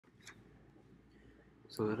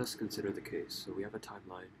So let us consider the case. So we have a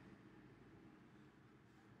timeline,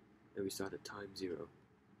 and we start at time 0.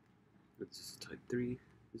 This is time 3,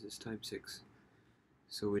 this is time 6.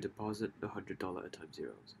 So we deposit $100 at time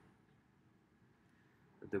 0.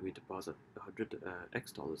 And then we deposit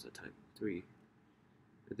 $100 dollars at time 3.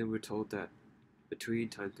 And then we're told that between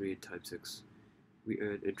time 3 and time 6, we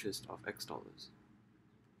earn interest of X dollars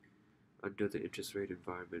under the interest rate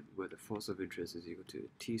environment where the force of interest is equal to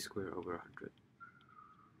t squared over 100.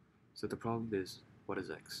 So the problem is, what is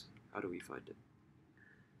X? How do we find it?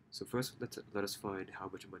 So first, let us find how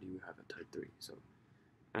much money we have at time 3. So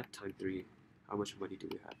at time 3, how much money do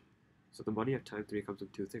we have? So the money at time 3 comes from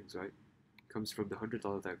two things, right? It comes from the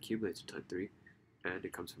 $100 that accumulates at time 3, and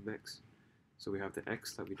it comes from X. So we have the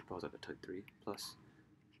X that we deposit at time 3 plus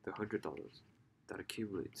the $100 that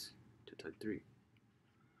accumulates to time 3.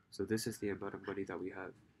 So this is the amount of money that we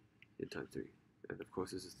have in time 3. And of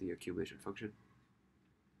course, this is the accumulation function.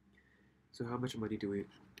 So how much money do we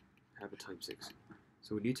have at time 6?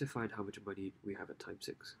 So we need to find how much money we have at time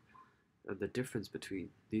 6. And the difference between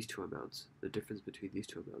these two amounts,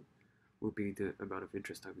 will be the amount of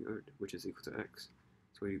interest that we earned, which is equal to X.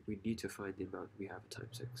 So we need to find the amount we have at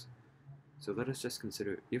time 6. So let us just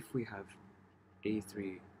consider if we have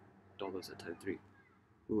 $3 at time 3,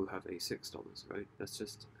 we will have $6, right? That's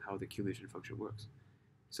just how the accumulation function works.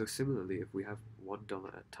 So similarly, if we have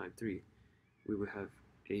 $1 at time 3, we will have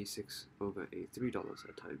 $6 over $3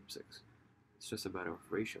 at time 6. It's just a matter of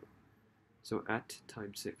ratio. So at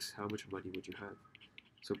time 6, how much money would you have?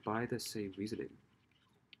 So by the same reasoning,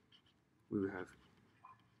 we will have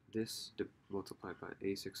this multiplied by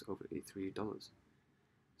 $6 over $3.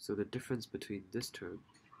 So the difference between this term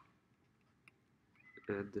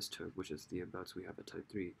and this term, which is the amounts we have at time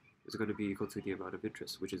 3, is going to be equal to the amount of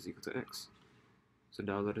interest, which is equal to X. So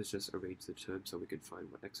now let us just arrange the terms so we can find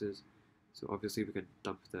what X is. So obviously we can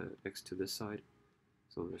dump the X to this side.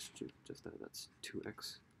 So let's do just that, that's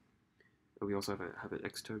 2X. And we also have an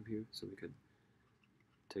X term here, so we can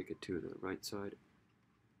take it to the right side.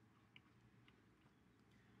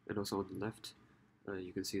 And also on the left,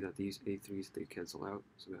 you can see that these A3s, they cancel out,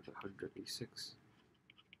 so we have 100A6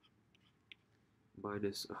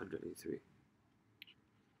 minus 100A3.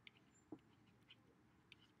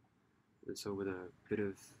 And so with a bit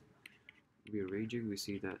of rearranging, we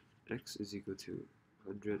see that X is equal to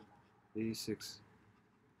 100A6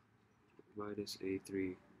 minus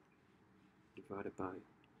A3 divided by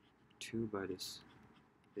 2 minus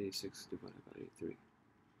A6 divided by A3.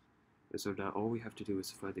 And so now all we have to do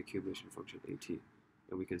is find the accumulation function AT,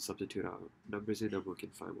 and we can substitute our numbers in and we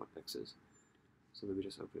can find what X is. So let me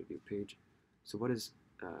just open a new page. So what is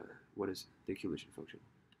the accumulation function?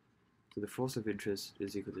 So the force of interest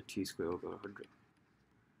is equal to t squared over 100.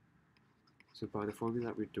 So by the formula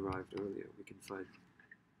that we derived earlier, we can find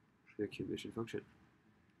the accumulation function.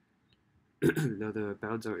 Now the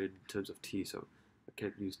bounds are in terms of t, so I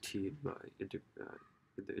can't use t in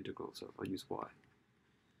the integral, so I'll use y.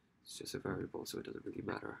 It's just a variable, so it doesn't really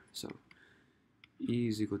matter. So e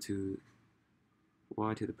is equal to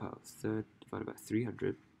y to the power of third divided by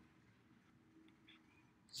 300,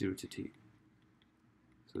 0 to t.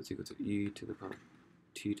 So it's equal to e to the power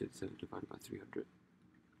t to the third divided by 300.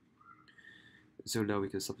 So now we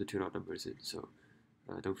can substitute our numbers in. So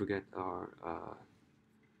don't forget our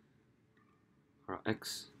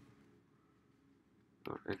x.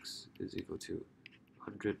 Our x is equal to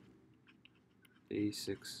 100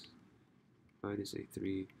 A6 minus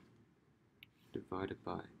A3 divided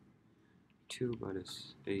by 2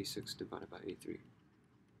 minus A6 divided by A3.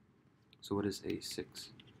 So what is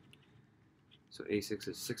A6? So A6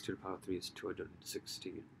 is 6 to the power of 3 is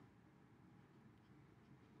 216.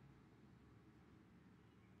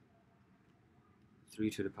 Three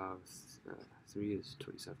to the power of 3 is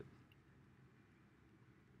 27.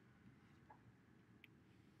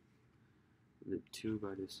 And then 2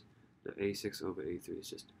 minus the A6 over A3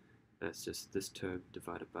 is that's just this term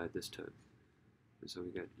divided by this term. And so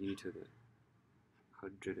we get e to the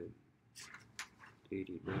 189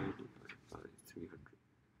 divided by 300.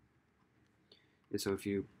 And so if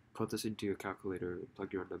you put this into your calculator and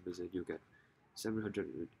plug your numbers in, you'll get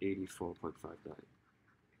 784.59.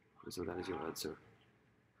 And so that is your answer.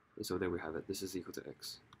 And so there we have it. This is equal to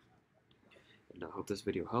X. And I hope this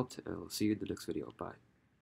video helped, and I'll see you in the next video. Bye.